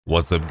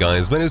What's up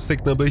guys, my name is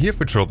Technobo here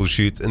for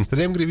Troubleshoots, and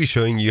today I'm going to be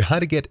showing you how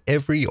to get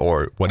every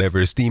or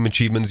whatever Steam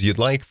achievements you'd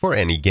like for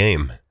any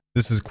game.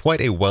 This is quite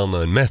a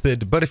well-known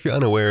method, but if you're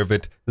unaware of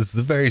it, this is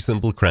a very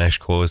simple crash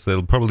course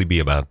that'll probably be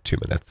about 2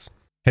 minutes.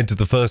 Head to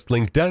the first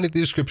link down in the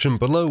description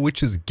below,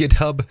 which is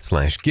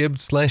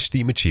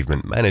github/gib/Steam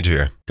Achievement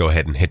Manager. Go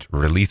ahead and hit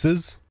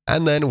releases,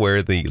 and then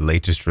where the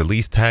latest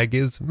release tag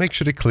is, make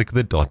sure to click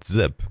the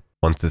 .zip.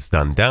 Once it's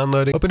done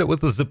downloading, open it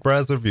with the zip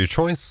browser of your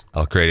choice.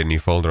 I'll create a new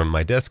folder on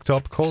my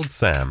desktop called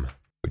SAM,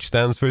 which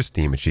stands for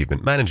Steam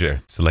Achievement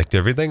Manager. Select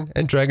everything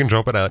and drag and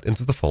drop it out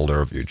into the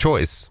folder of your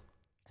choice.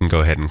 You can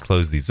go ahead and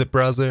close the zip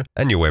browser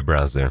and your web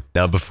browser.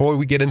 Now before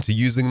we get into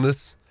using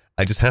this,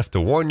 I just have to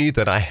warn you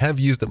that I have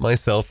used it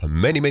myself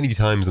many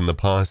times in the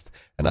past,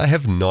 and I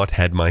have not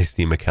had my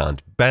Steam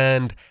account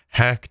banned,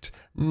 hacked,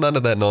 none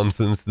of that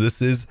nonsense. This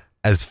is,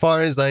 as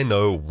far as I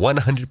know,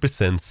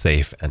 100%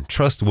 safe and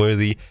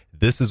trustworthy.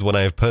 This is what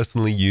I have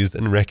personally used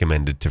and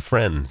recommended to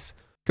friends.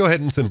 Go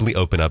ahead and simply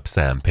open up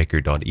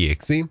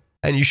sampicker.exe,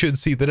 and you should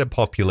see that it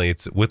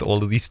populates with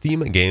all of the Steam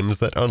games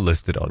that are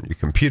listed on your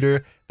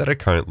computer that are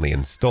currently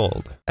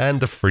installed, and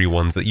the free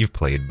ones that you've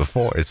played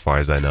before as far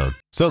as I know.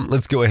 So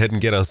let's go ahead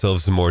and get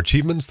ourselves some more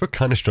achievements for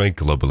Counter-Strike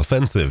Global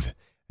Offensive.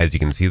 As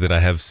you can see that I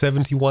have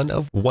 71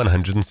 of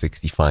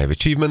 165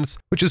 achievements,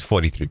 which is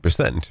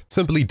 43%.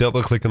 Simply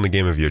double click on the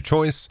game of your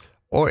choice,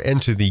 or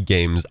enter the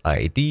game's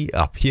ID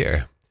up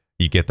here.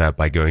 You get that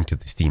by going to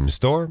the Steam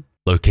store,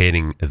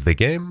 locating the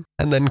game,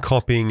 and then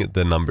copying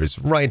the numbers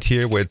right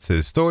here where it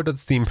says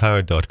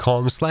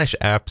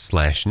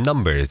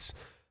store.steampower.com/app/numbers.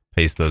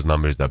 Paste those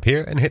numbers up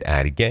here and hit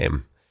add a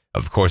game.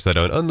 Of course, I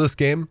don't own this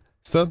game,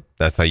 so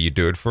that's how you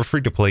do it for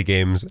free-to-play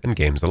games and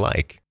games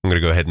alike. I'm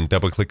going to go ahead and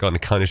double-click on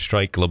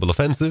Counter-Strike Global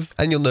Offensive,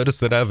 and you'll notice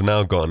that I've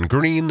now gone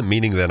green,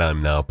 meaning that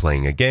I'm now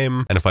playing a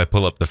game. And if I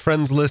pull up the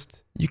friends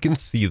list, you can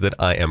see that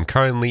I am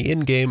currently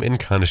in-game in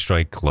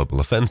Counter-Strike Global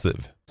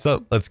Offensive.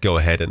 So let's go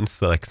ahead and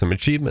select some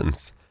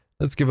achievements.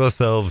 Let's give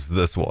ourselves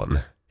this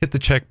one. Hit the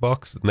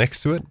checkbox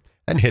next to it,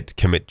 and hit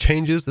commit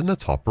changes in the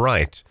top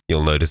right.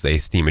 You'll notice a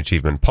Steam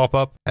achievement pop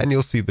up, and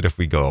you'll see that if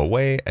we go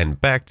away and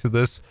back to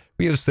this,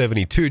 we have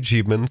 72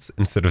 achievements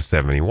instead of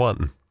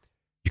 71.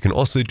 You can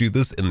also do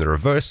this in the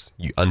reverse.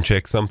 You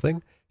uncheck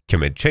something,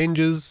 commit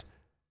changes,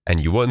 and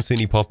you won't see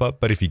any pop up,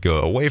 but if you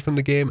go away from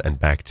the game and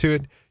back to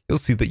it, you'll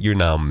see that you're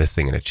now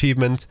missing an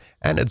achievement,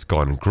 and it's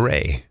gone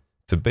gray.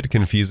 It's a bit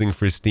confusing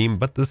for Steam,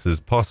 but this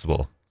is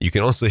possible. You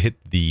can also hit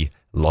the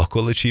lock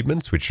all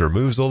achievements, which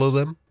removes all of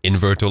them,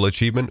 invert all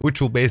achievement, which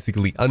will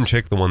basically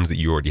uncheck the ones that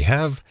you already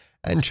have,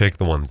 and check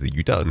the ones that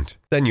you don't.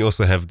 Then you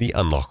also have the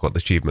unlock all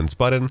achievements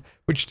button,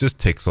 which just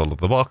ticks all of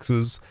the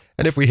boxes,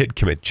 and if we hit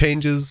commit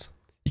changes,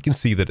 you can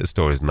see that it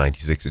stores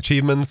 96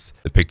 achievements,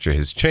 the picture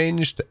has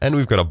changed, and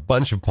we've got a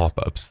bunch of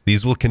pop-ups.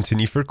 These will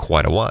continue for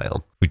quite a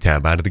while. If we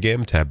tab out of the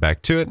game, tab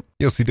back to it,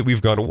 you'll see that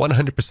we've got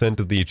 100%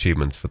 of the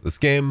achievements for this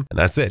game, and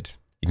that's it.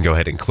 You can go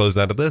ahead and close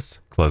out of this,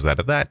 close out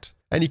of that,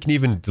 and you can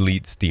even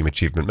delete Steam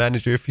Achievement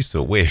Manager if you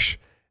so wish.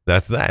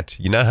 That's that.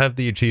 You now have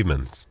the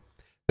achievements.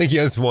 Thank you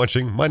guys for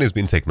watching. My name's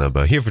been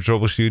Technobo here for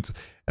Troubleshoots,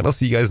 and I'll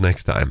see you guys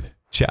next time.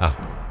 Ciao.